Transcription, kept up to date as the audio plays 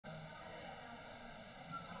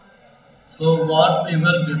So what we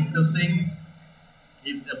were discussing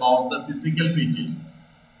is about the physical features,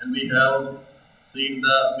 and we have seen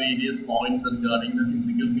the various points regarding the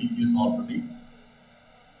physical features already,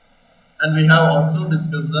 and we have also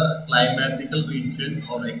discussed the climatical region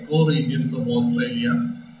or eco-regions of Australia,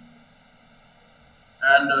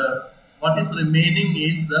 and what is remaining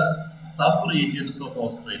is the sub-regions of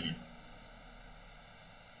Australia.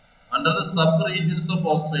 Under the sub-regions of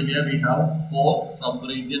Australia, we have four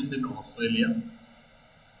sub-regions in Australia.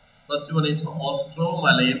 First one is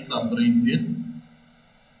Austro-Malayan sub-region.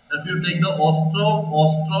 If you take the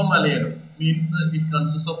Austro-Malayan, means it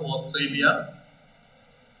consists of Australia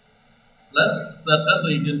plus certain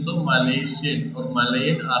regions of Malaysian or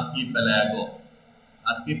Malayan archipelago.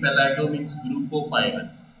 Archipelago means group of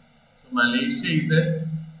islands. So Malaysia is a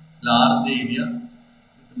large area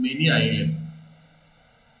with many islands.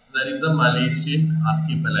 There is a Malaysian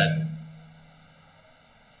archipelago.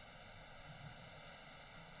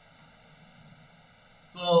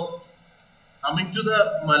 So, coming to the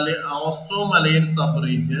Austro-Malayan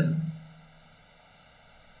sub-region,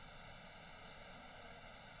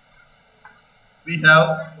 we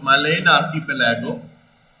have Malayan archipelago.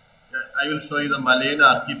 I will show you the Malayan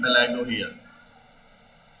archipelago here.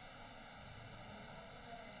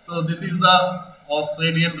 So, this is the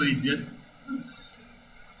Australian region.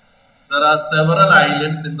 There are several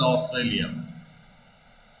islands in the Australia,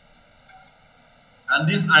 and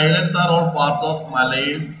these islands are all part of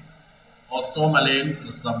Malayan,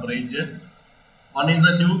 Austro-Malayan sub-region. One is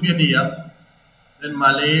the New Guinea, then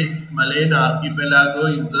Malayan archipelago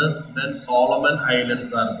is there, then Solomon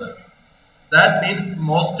Islands are there. That means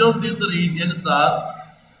most of these regions are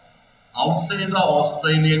outside the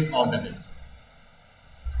Australian continent.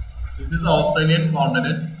 This is the Australian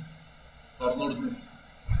continent.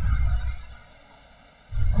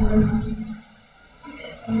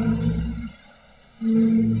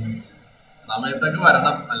 സമയത്തൊക്കെ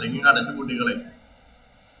വരണം, അല്ലെങ്കിൽ അടച്ചു കുട്ടികളെ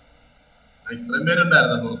ഇത്രയും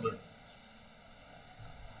പേരുണ്ടായിരുന്നു പുറത്ത്.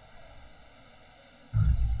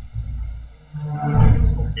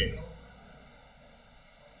 Okay,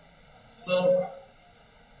 so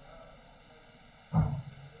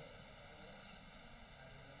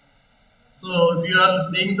if you are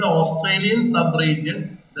seeing the Australian sub-region,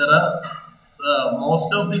 there are most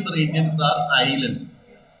of these regions are islands.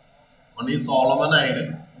 One is Solomon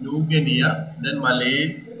Island, New Guinea, then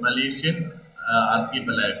Malaysian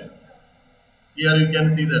archipelago. Here you can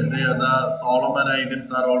see that the Solomon Islands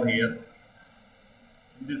are all here.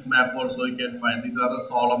 In this map also you can find these are the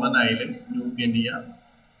Solomon Islands, New Guinea,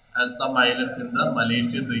 and some islands in the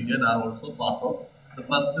Malaysian region are also part of the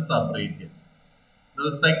first sub-region.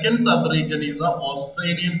 The second sub-region is the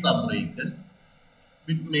Australian sub-region,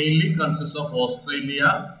 which mainly consists of Australia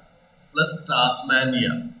plus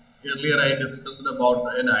Tasmania. Earlier I discussed about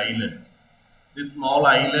an island. This small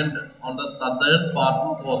island on the southern part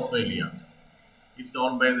of Australia is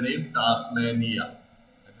known by the name Tasmania.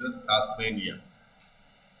 That is Tasmania.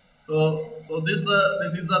 So this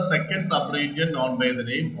is the second sub-region known by the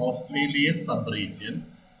name Australian sub-region.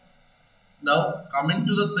 Now coming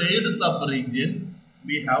to the third sub-region,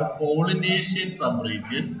 we have Polynesian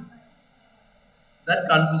sub-region. That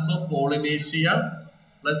consists of Polynesia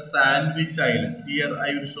plus Sandwich Islands. Here I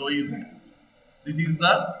will show you that. This is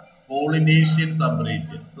the Polynesian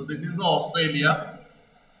sub-region. So this is the Australia.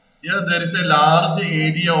 Here there is a large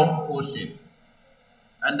area of ocean,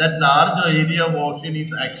 and that large area of ocean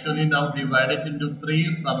is actually now divided into three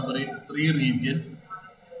regions.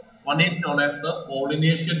 One is known as the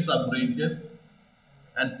Polynesian sub-region,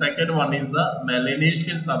 and second one is the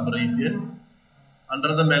Melanesian sub-region.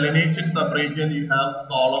 Under the Melanesian sub-region, you have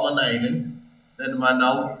Solomon Islands, then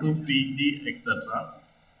Vanuatu, Fiji, etc.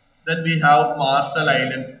 Then we have Marshall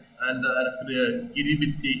Islands and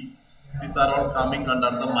Kiribati. These are all coming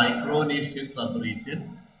under the Micronesian sub-region.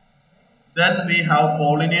 Then we have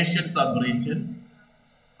Polynesian sub-region.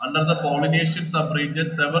 Under the Polynesian sub-region,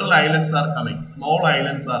 several islands are coming. Small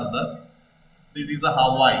islands are there. This is a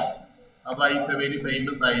Hawaii. Hawaii is a very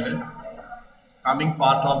famous island, coming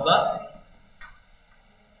part of the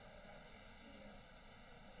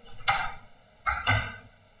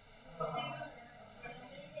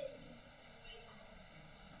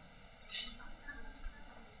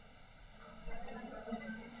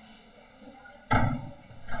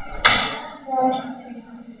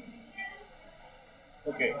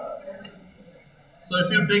okay. So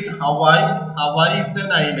if you take Hawaii, Hawaii is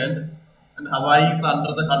an island, and Hawaii is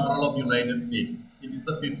under the control of United States. It is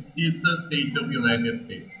the 50th state of United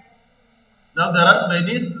States. Now there are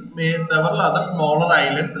several other smaller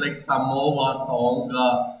islands like Samoa, Tonga,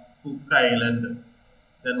 Cook Island,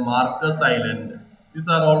 then Marcus Island. These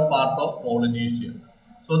are all part of Polynesia.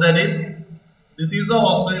 So that is, this is the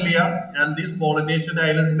Australia, and these Polynesian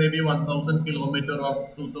islands may be 1000 kilometer or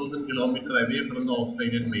 2000 kilometer away from the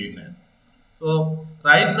Australian mainland. So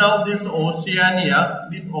right now, this Oceania,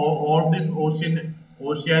 all these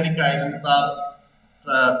oceanic islands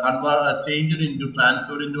are changed into,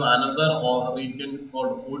 transferred into another region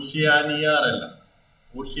called Oceania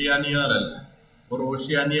or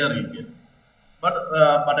Oceania region.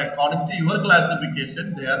 But according to your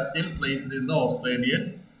classification, they are still placed in the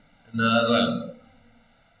Australian realm.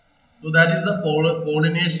 So that is the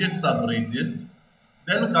Polynesian subregion.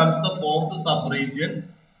 Then comes the fourth subregion.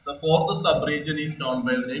 The fourth subregion is known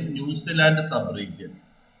by the name New Zealand subregion.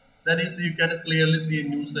 That is, you can clearly see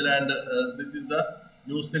New Zealand. This is the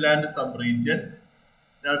New Zealand subregion.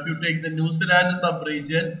 Now, if you take the New Zealand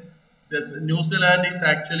subregion, this New Zealand is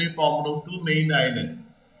actually formed of two main islands.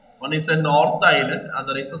 One is a North Island,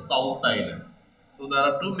 other is a South Island. So there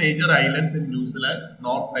are two major islands in New Zealand: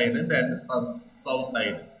 North Island and South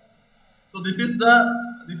Island. So this is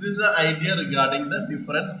the idea regarding the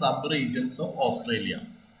different sub-regions of Australia.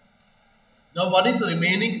 Now, what is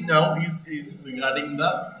remaining now is regarding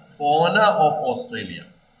the fauna of Australia.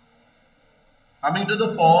 Coming to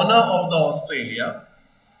the fauna of the Australia,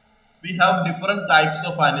 we have different types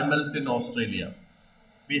of animals in Australia.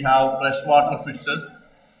 We have freshwater fishes,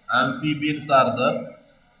 amphibians are there,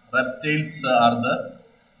 reptiles are there.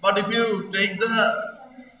 But if you take the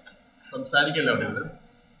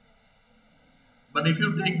but if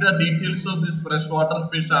you take the details of this freshwater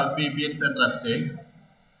fish, amphibians and reptiles,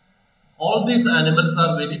 all these animals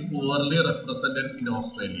are very poorly represented in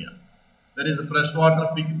Australia. There is a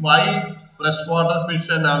freshwater fish. Why freshwater fish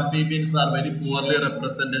and amphibians are very poorly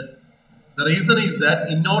represented? The reason is that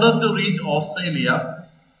in order to reach Australia,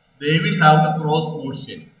 they will have to cross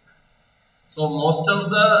ocean. So most of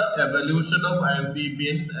the evolution of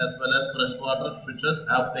amphibians as well as freshwater fishes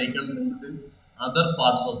have taken place in other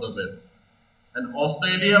parts of the world. And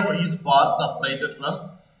Australia is far separated from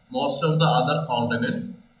most of the other continents.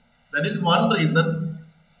 That is one reason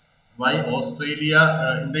why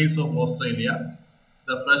Australia, in the case of Australia,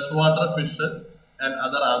 the freshwater fishes and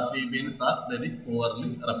other amphibians are very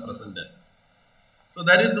poorly represented. So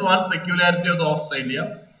that is one peculiarity of the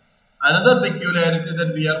Australia. Another peculiarity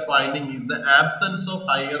that we are finding is the absence of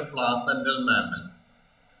higher placental mammals.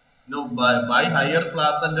 By higher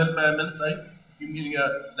placental mammals, I mean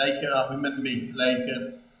like a human being, like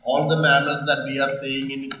all the mammals that we are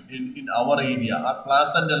seeing in our area are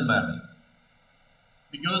placental mammals,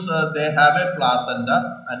 because they have a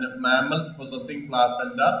placenta, and mammals possessing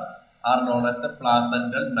placenta are known as a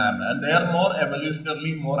placental mammal, and they are more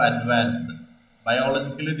evolutionarily more advanced.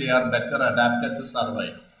 Biologically, they are better adapted to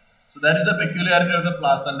survive. So that is a peculiarity of the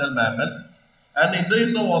placental mammals. And in the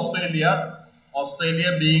case of Australia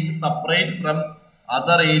being separate from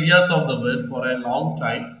other areas of the world for a long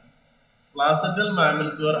time, placental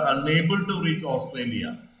mammals were unable to reach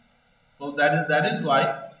Australia. So that is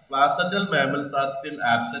why placental mammals are still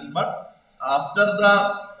absent. But after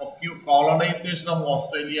the colonization of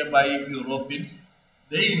Australia by Europeans,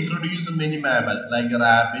 they introduced many mammals like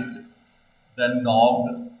rabbit, then dog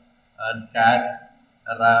and cat,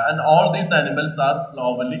 and all these animals are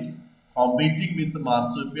slowly competing with the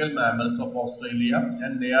marsupial mammals of Australia,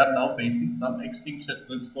 and they are now facing some extinction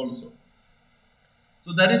risk also.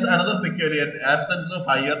 So there is another peculiarity: absence of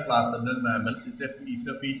higher placental mammals is a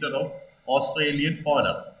feature of Australian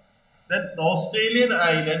fauna. Then the Australian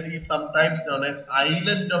island is sometimes known as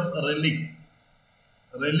island of relics.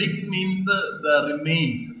 Relic means the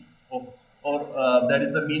remains of, or there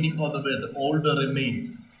is a meaning of the word old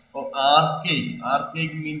remains. Or archaic.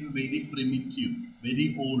 Archaic means very primitive,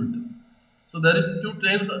 very old. So there is two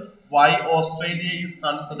terms why Australia is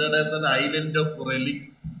considered as an island of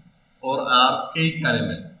relics or archaic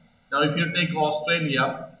animals. Now, if you take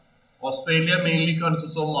Australia, Australia mainly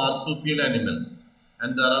consists of marsupial animals,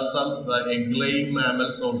 and there are some egg-laying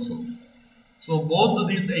mammals also. So both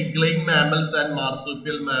these egg-laying mammals and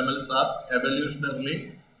marsupial mammals are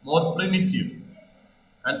evolutionarily more primitive.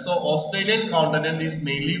 And so Australian continent is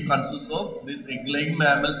mainly consists of these egg-laying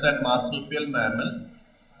mammals and marsupial mammals.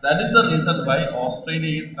 That is the reason why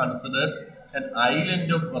Australia is considered an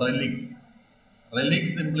island of relics.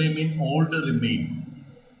 Relics simply mean old remains,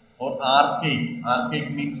 or archaic.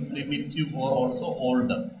 Archaic means primitive or also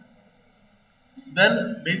older.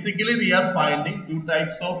 Then basically we are finding two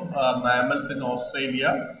types of mammals in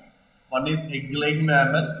Australia. One is egg-laying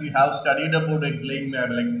mammal. We have studied about egg-laying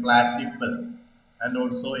mammal like platypus and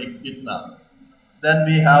also echidna. Then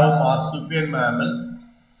we have marsupial mammals.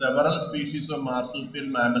 Several species of marsupial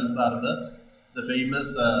mammals are there. The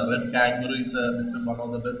famous red kangaroo is one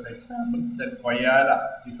of the best examples. Then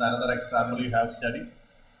koala is another example you have studied.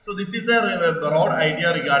 So this is a broad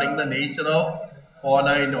idea regarding the nature of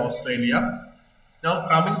fauna in Australia. Now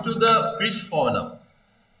coming to the fish fauna.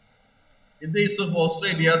 In the case of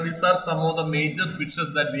Australia, these are some of the major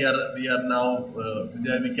fishes that we are now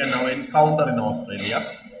that we can now encounter in Australia.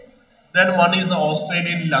 Then one is the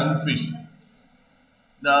Australian lungfish.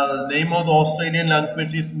 The name of the Australian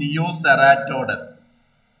lungfish is Neoceratodus.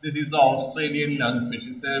 This is the Australian lungfish.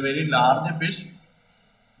 It's a very large fish.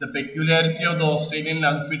 The peculiarity of the Australian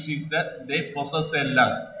lungfish is that they possess a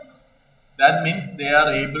lung. That means they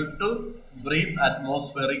are able to breathe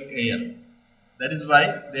atmospheric air. That is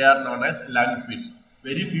why they are known as lungfish.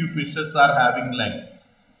 Very few fishes are having lungs.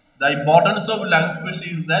 The importance of lungfish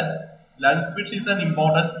is that lungfish is an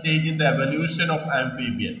important stage in the evolution of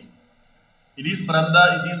amphibian. It is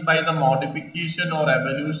by the modification or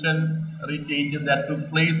evolutionary changes that took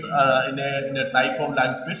place in a type of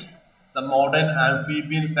lungfish. The modern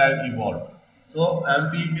amphibians have evolved. So,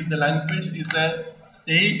 the lungfish is a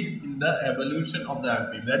stage in the evolution of the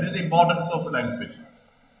amphibian. That is the importance of lungfish.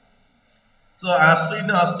 So, as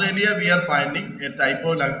in Australia, we are finding a type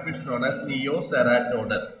of lungfish known as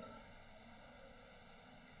Neoceratodus.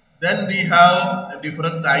 Then we have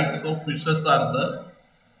different types of fishes are the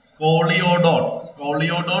Scoliodon.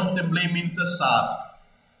 Scoliodon simply means the shark.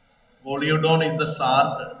 Scoliodon is the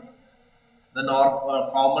shark, the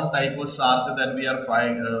common type of shark that we are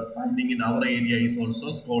finding in our area is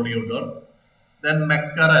also Scoliodon. Then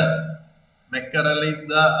mackerel. Mackerel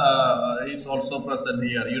is also present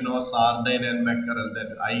here. You know sardine and mackerel.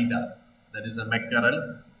 That Ida. That is a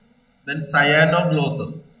mackerel. Then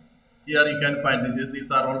cyanoglossus. Here you can find these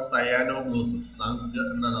are all cyanoglossus.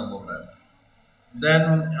 Then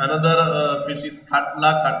another fish is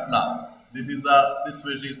Katla. This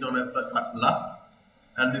fish is known as a Katla,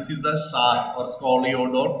 and this is the shark or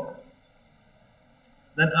Scoliodon.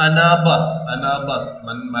 Then Anabas,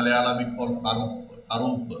 Malayalam we call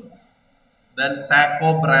Karup. Then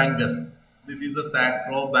Sacobrangus. This is a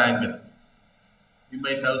Sacrobrangus. You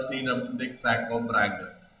might have seen a big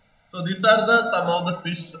Sacobrangus. So these are some of the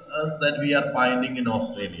fish that we are finding in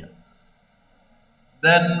Australia.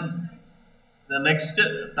 Then the next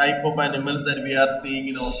type of animals that we are seeing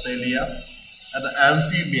in Australia are the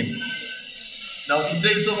amphibians. Now, in the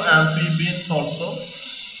case of amphibians also,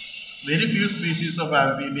 very few species of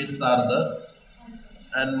amphibians are there,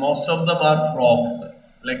 and most of them are frogs,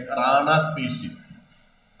 like rana species.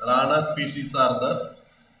 Rana species are there.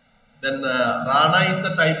 Then rana is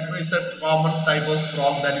a common type of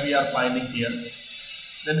frog that we are finding here.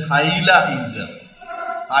 Then hyla is there.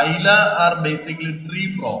 Hyla are basically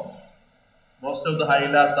tree frogs. Most of the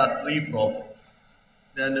hylas are tree frogs.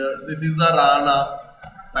 Then this is the rana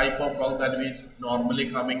type of frog that is normally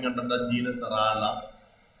coming under the genus Rana.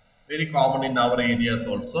 Very common in our areas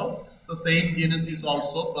also. The same genus is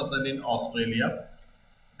also present in Australia.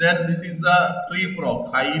 Then this is the tree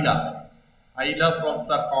frog, hyla. Hyla frogs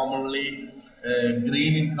are commonly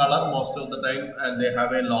green in color most of the time, and they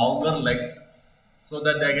have a longer legs so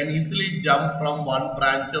that they can easily jump from one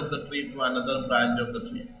branch of the tree to another branch of the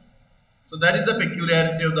tree. So that is the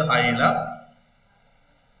peculiarity of the hyla.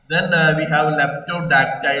 Then we have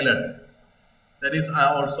leptodactylids. That is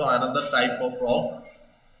also another type of frog.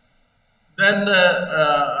 Then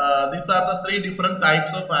these are the three different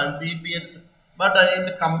types of amphibians. But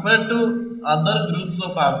compared to other groups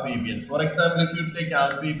of amphibians, for example, if you take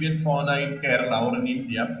amphibian fauna in Kerala or in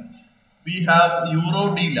India, we have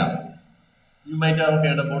Urodila. You might have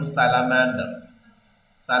heard about salamander.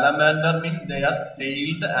 Salamander means they are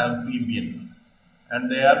tailed amphibians,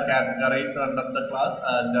 and they are categorized under the class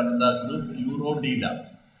under the group Urodila.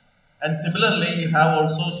 And similarly, you have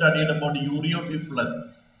also studied about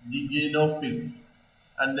Ureotyphus, Giganophis,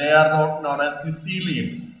 and they are not known as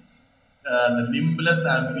Sicilians, limbless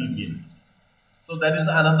amphibians. So that is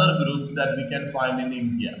another group that we can find in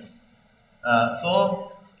India.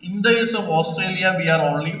 So in the case of Australia, we are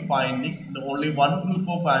only finding only one group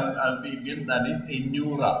of amphibians, that is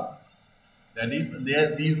Enura. That is,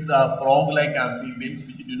 these frog-like amphibians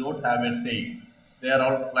which do not have a tail. They are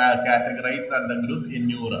all categorized under group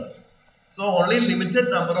Enura. So only limited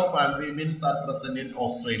number of amphibians are present in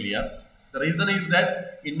Australia. The reason is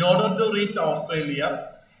that in order to reach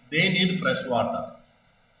Australia, they need fresh water.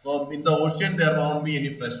 So in the ocean, there won't be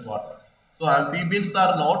any fresh water. So amphibians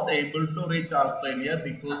are not able to reach Australia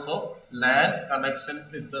because of land connection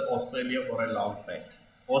with Australia for a long time.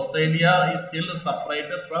 Australia is still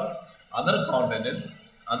separated from other continents,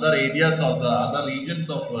 other areas of the other regions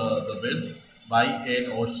of the world by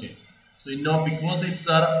an ocean. So because it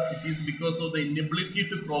is because of the inability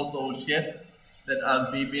to cross the ocean that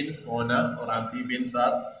amphibians, fauna or amphibians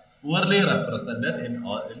are poorly represented in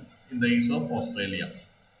the case of Australia.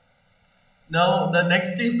 Now the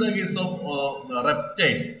next is the case of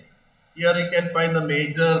reptiles. Here you can find the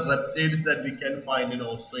major reptiles that we can find in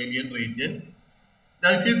Australian region.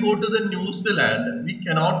 Now if you go to the New Zealand, we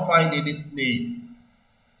cannot find any snakes.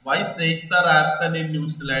 Why snakes are absent in New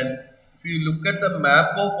Zealand? If you look at the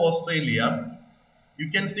map of Australia,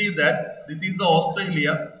 you can see that this is the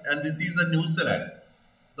Australia and this is the New Zealand.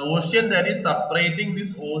 The ocean that is separating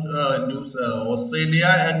this Australia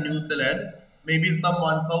and New Zealand maybe some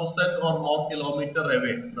 1,000 or more kilometer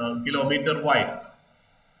away, kilometer wide.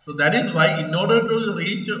 So that is why, in order to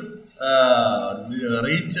reach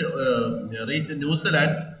New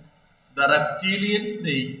Zealand, the reptilian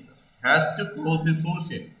snakes has to cross this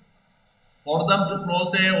ocean. For them to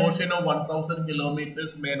cross a ocean of 1,000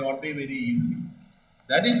 kilometers may not be very easy.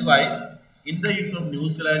 That is why, in the case of New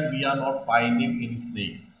Zealand, we are not finding any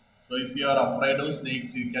snakes. So if you are afraid of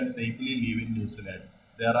snakes, you can safely live in New Zealand.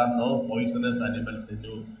 There are no poisonous animals in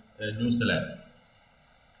New Zealand.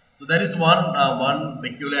 So that is one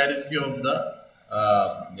peculiarity of the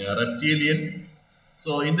reptilians.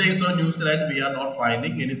 So in the case of New Zealand, we are not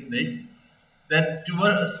finding any snakes. Then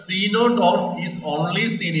Spinodon is only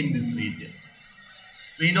seen in this region.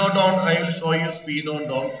 Spinodon, I will show you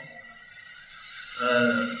Spinodon.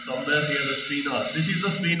 Somewhere here the Spinodon. This is the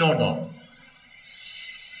Spinodon.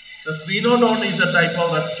 The Spinodon is a type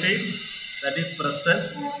of reptile that is present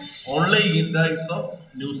only in the case of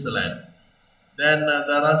New Zealand. Then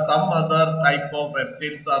there are some other type of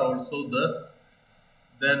reptiles are also there.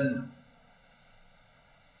 Then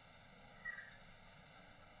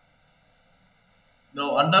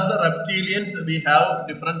now under the reptilians we have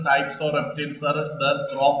different types of reptiles. The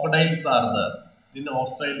crocodiles are there. In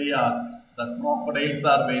Australia, the crocodiles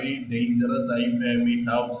are very dangerous. We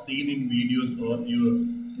have seen in videos or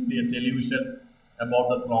in television about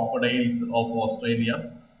the crocodiles of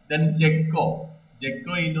Australia. Then gecko,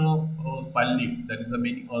 palli, that is the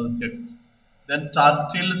meaning of gecko. Then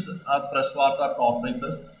turtles are freshwater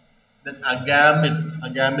tortoises. Then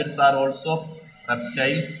agamids are also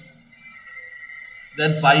reptiles.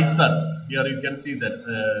 Then python, here you can see that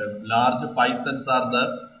large pythons are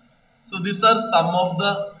there. So these are some of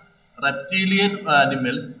the reptilian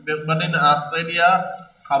animals, but in Australia,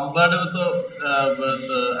 compared with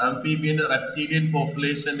amphibian, reptilian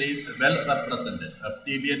population is well represented.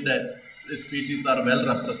 Reptilian species are well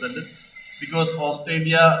represented because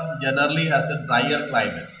Australia generally has a drier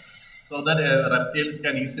climate, so that reptiles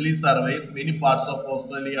can easily survive. Many parts of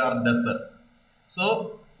Australia are desert.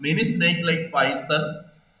 So many snakes like python,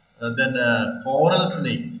 then coral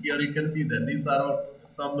snakes. Here you can see that these are all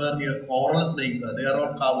somewhere here coral snakes. They are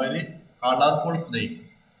all very colorful snakes.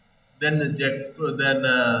 Then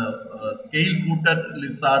scale-footed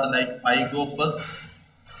lizard like Pygopus.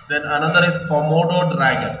 Then another is Komodo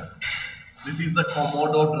dragon. This is the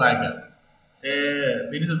Komodo dragon.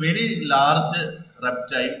 It is a very large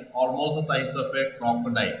reptile, almost the size of a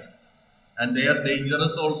crocodile, and they are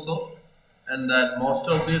dangerous also. And that most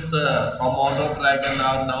of these Komodo dragon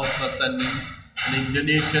are now present in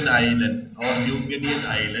Indonesian islands or New Guinean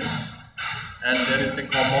islands, and there is a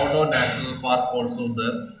Komodo National Park also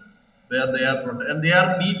there, where they are protected, and they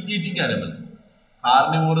are meat-eating animals,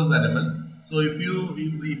 carnivorous animals. So if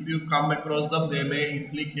you come across them, they may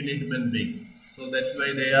easily kill human beings. So that's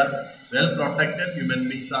why they are well protected. Human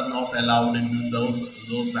beings are not allowed into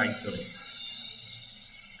those sanctuaries.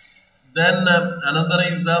 Then another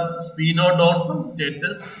is the Spinodon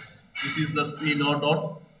punctatus. This is the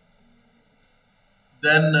Spinodon.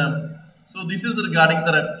 Then so this is regarding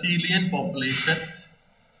the reptilian population.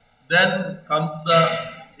 Then comes the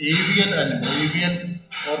avian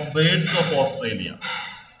or birds of Australia.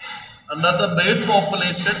 Under the bird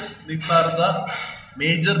population, these are the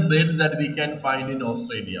major birds that we can find in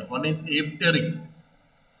Australia. One is apteryx,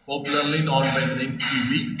 popularly known by the name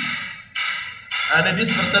kiwi, and it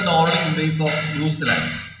is present only in the case of New Zealand.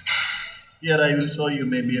 Here I will show you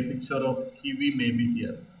maybe a picture of kiwi maybe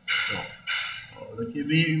here. So, the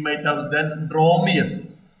kiwi you might have. Then dromeus.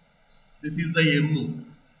 This is the emu.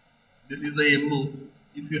 This is the emu.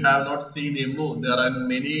 If you have not seen emu, there are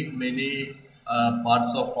many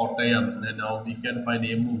parts of Kottayam, and now we can find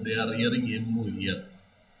emu. They are rearing emu here.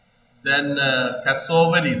 Then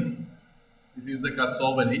cassowaries. This is the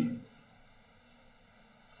cassowary.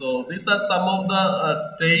 So these are some of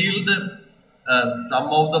the some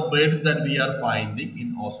of the birds that we are finding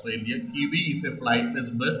in Australia. Kiwi is a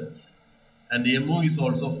flightless bird, and emu is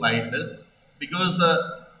also flightless because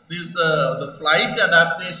this the flight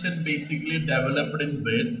adaptation basically developed in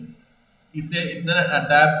birds it's an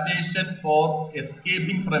adaptation for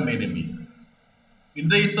escaping from enemies. In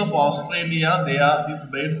the case of Australia, these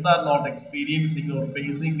birds are not experiencing or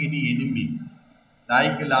facing any enemies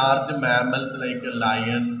like large mammals like a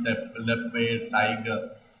lion, leopard,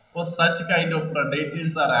 tiger, or such kind of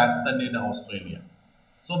predators are absent in Australia.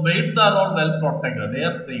 So birds are all well protected. They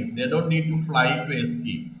are safe. They don't need to fly to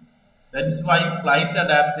escape. That is why flight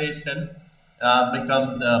adaptation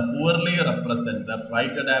become poorly represent. The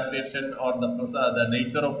flight adaptation or the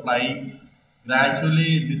nature of flying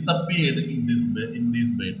gradually disappeared in in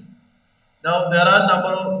these birds. Now there are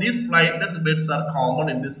number of these flightless birds are common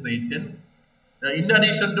in this region. In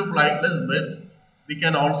addition to flightless birds, we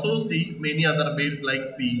can also see many other birds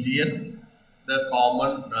like pigeon, the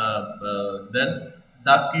common. Then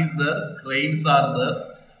duck is there, cranes are there,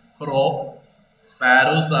 crow,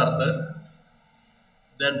 sparrows are there.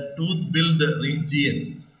 Then tooth-billed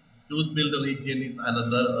region. Tooth-billed region is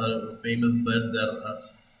another famous bird there.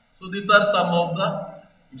 So these are some of the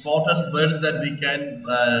important birds that we can.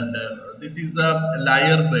 This is the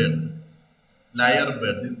lyrebird.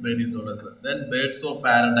 Lyrebird. This bird is known as. Then birds of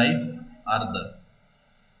paradise are there.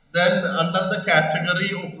 Then under the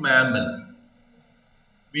category of mammals,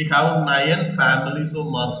 we have 9 families of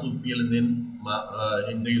marsupials in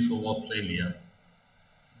the use of Australia.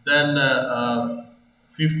 Then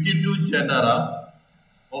 52 genera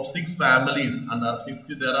of 6 families under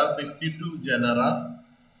 50. There are 52 genera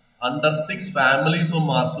under 6 families of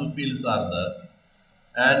marsupials are there,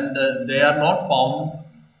 and they are not found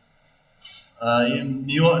in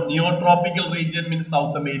neotropical region means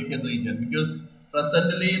South American region because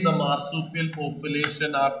presently the marsupial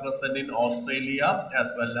population are present in Australia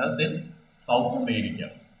as well as in South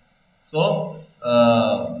America. So,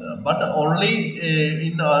 but only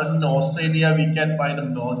in Australia we can find a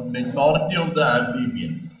majority of the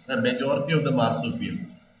amphibians, a majority of the marsupials.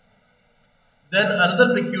 Then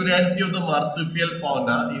another peculiarity of the marsupial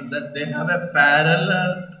fauna is that they have a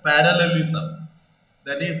parallelism.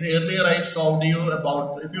 That is, earlier I showed you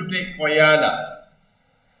about if you take koala,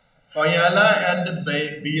 koala and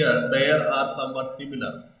bear are somewhat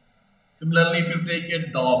similar. Similarly, if you take a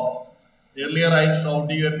dog, earlier I showed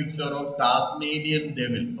you a picture of Tasmanian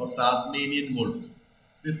devil or Tasmanian wolf.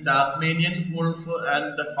 This Tasmanian wolf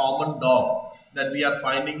and the common dog that we are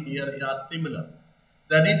finding here are similar.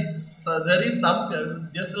 That is, so there is some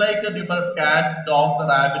just like the different cats, dogs,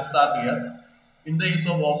 rabbits are here. In the case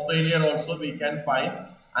of Australia also we can find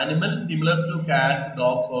animals similar to cats,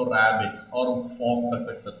 dogs, or rabbits, or foxes,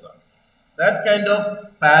 etc. That kind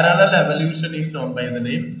of parallel evolution is known by the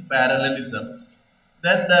name parallelism.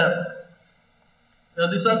 Then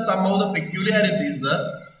these are some of the peculiarities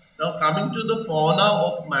there. Now coming to the fauna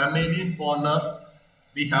of mammalian fauna,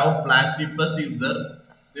 we have platypus is there.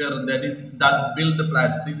 There that is duck-billed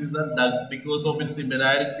platypus. This is a duck because of its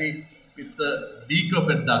similarity with the beak of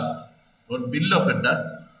a duck or bill of a duck.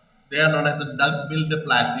 They are known as a duck-billed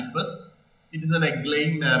platypus. It is an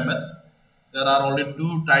egg-laying mammal. There are only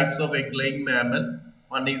 2 types of egg-laying mammal.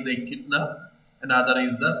 One is the echidna, and other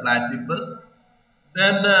is the platypus.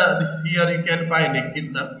 Then this here you can find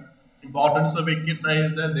echidna. Importance of echidna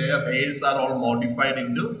is that their hairs are all modified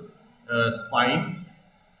into spines,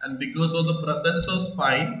 and because of the presence of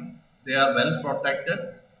spine, they are well protected,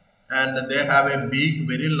 and they have a beak,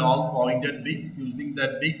 very long pointed beak. Using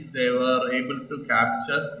that beak, they were able to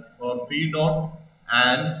capture or feed on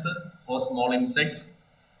ants or small insects.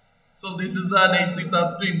 So this is these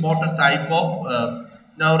are 2 important type of.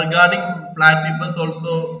 Now regarding platypus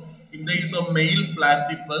also, in the case of male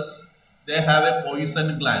platypus, they have a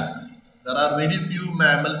poison gland. There are very few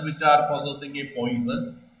mammals which are possessing a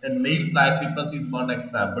poison, and male platypus is one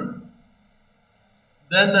example.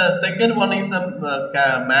 Then second one is the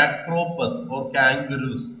macropus or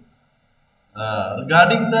kangaroos.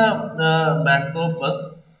 Regarding the macropus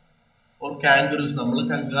or kangaroos, നമ്മൾ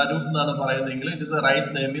kangaroo എന്നാണ് പറയുന്നതെങ്കിൽ it is the right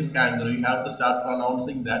name is kangaroo. You have to start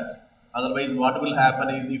pronouncing that. Otherwise, what will happen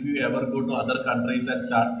is if you ever go to other countries and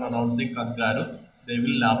start pronouncing kangaroo, they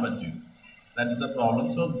will laugh at you. That is a problem.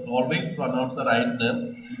 So always pronounce the right name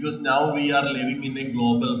because now we are living in a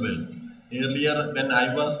global world. Earlier, when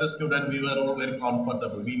I was a student, we were all very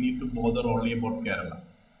comfortable. We need to bother only about Kerala.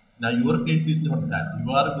 Now your case is not that.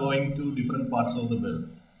 You are going to different parts of the world.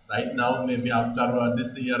 Right now, maybe after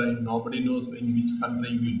this year, nobody knows in which country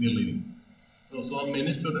you will be living. So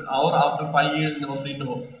many students, or after 5 years, nobody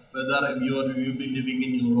know whether you will be living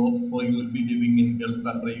in Europe or you will be living in Gulf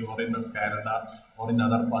country or in Canada or in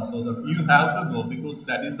other parts of the world. You have to go because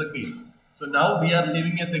that is the case. So now we are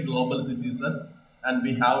living as a global citizen. and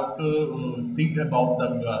we have to think about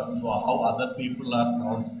how other people are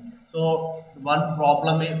pronounced. So one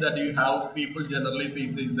problem is that you have people generally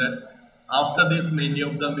face is that after this, many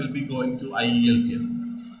of them will be going to IELTS.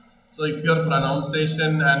 So if your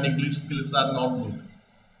pronunciation and English skills are not good,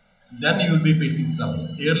 then you will be facing trouble.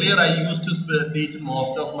 Earlier, I used to teach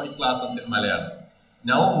most of my classes in Malayalam.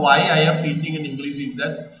 Now, why I am teaching in English is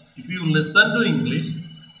that if you listen to English,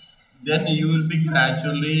 then you will be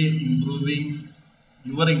gradually improving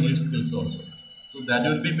your English skills also. So that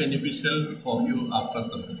will be beneficial for you after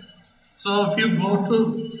some time. So if you go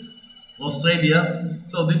to Australia,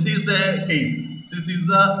 so this is a case. This is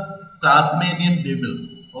the Tasmanian devil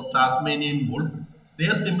or Tasmanian wolf. They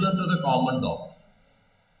are similar to the common dog.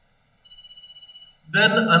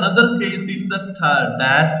 Then another case is the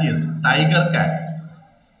Dacius, tiger cat.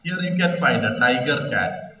 Here you can find a tiger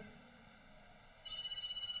cat.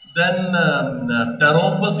 Then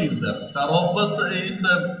Pteropus is there. Pteropus is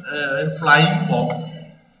a flying fox.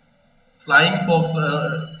 Flying fox.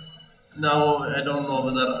 Now I don't know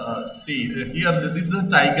whether see here this is a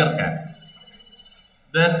tiger cat.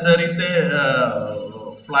 Then there is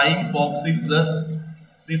a flying fox is there.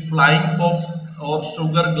 This flying fox or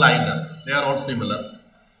sugar glider. They are all similar.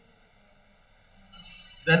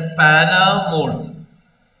 Then paramoles.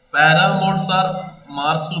 Paramoles are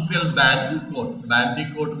marsupial bandicoot.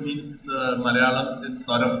 Bandicoot means Malayalam in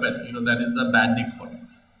Thorapen. That is the bandicoot.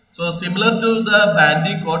 So similar to the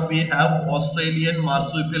bandicoot, we have Australian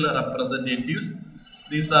marsupial representatives.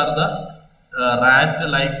 These are the rat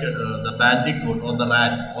like the bandicoot or the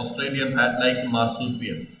rat, Australian rat like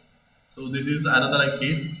marsupial. So this is another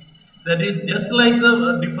case. That is just like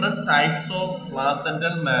the different types of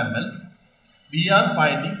placental mammals, we are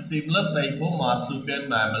finding similar type of marsupial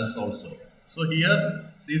mammals also. So here,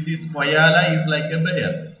 this is koala is like a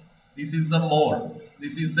bear. This is the mole.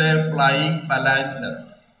 This is the flying phalanger.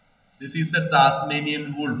 This is the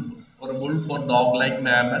Tasmanian wolf or wolf or dog-like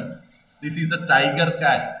mammal. This is a tiger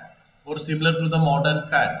cat or similar to the modern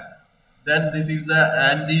cat. Then this is the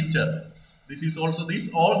anteater. This is also this.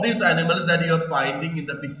 All these animals that you are finding in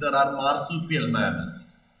the picture are marsupial mammals,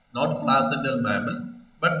 not placental mammals.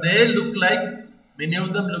 But they look like, many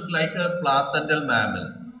of them look like placental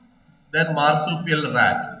mammals. Then marsupial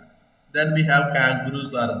rat. Then we have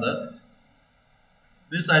kangaroos are there.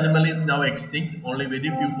 This animal is now extinct. Only very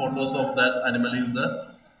few photos of that animal is there.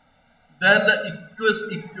 Then equus.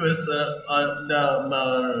 In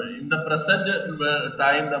the present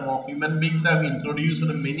time, the human beings have introduced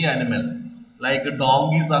many animals. Like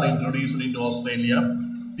donkeys are introduced into Australia,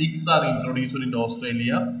 pigs are introduced into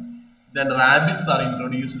Australia, then rabbits are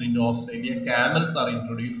introduced into Australia, camels are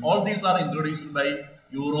introduced. All these are introduced by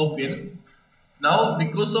Europeans. Now,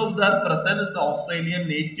 because of their presence, the Australian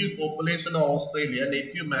native population of Australia,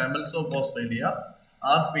 native mammals of Australia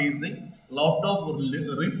are facing a lot of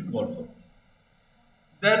risk also.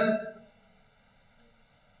 Then,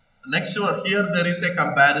 next one, here there is a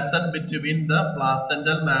comparison between the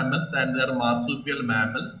placental mammals and their marsupial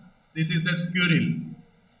mammals. This is a squirrel.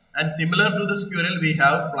 And similar to the squirrel, we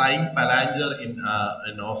have flying phalanger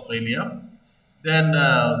in Australia. Then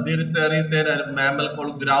there is a mammal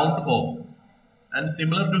called groundhog. And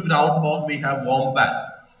similar to groundhog, we have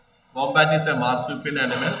wombat. Wombat is a marsupial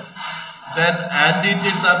animal. Then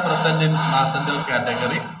anteaters are present in placental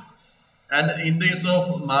category. And in the case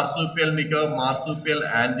of marsupial, we have marsupial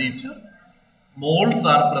anteater. Moles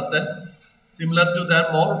are present. Similar to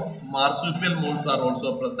that, marsupial moles are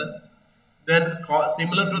also present. Then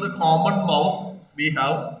similar to the common mouse, we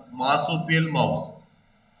have marsupial mouse.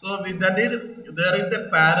 So with that, there is a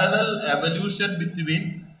parallel evolution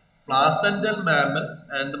between placental mammals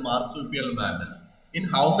and marsupial mammals. In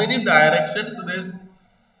how many directions these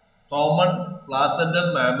common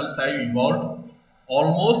placental mammals have evolved?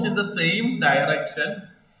 Almost in the same direction,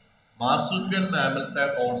 marsupial mammals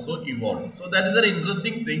have also evolved. So that is an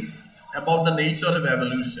interesting thing about the nature of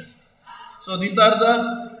evolution. So these are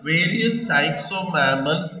the various types of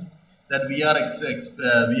mammals that we are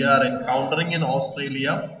encountering in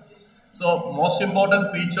Australia. So most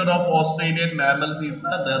important feature of Australian mammals is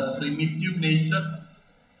their primitive nature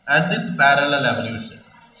and this parallel evolution.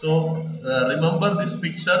 So remember this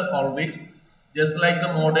picture always. Just like the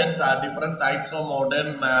modern different types of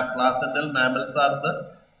modern placental mammals are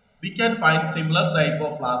there, we can find similar type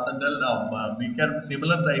of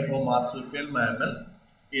similar type of marsupial mammals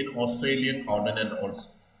in Australian continent also.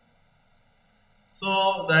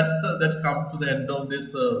 So that's come to the end of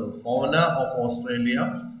this fauna of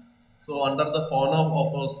Australia. So under the fauna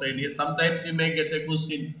of Australia, sometimes you may get a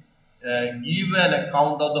question, give an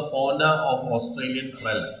account of the fauna of Australian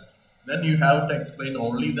realm. then you have to explain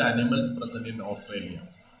only the animals present in Australia.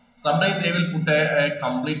 Sometimes they will put a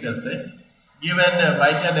complete essay.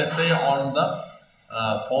 Write an essay on the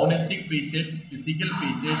faunistic features, physical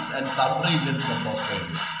features, and subregions of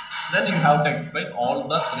Australia. Then you have to explain all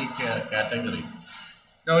the three categories.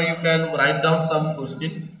 Now you can write down some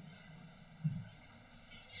questions.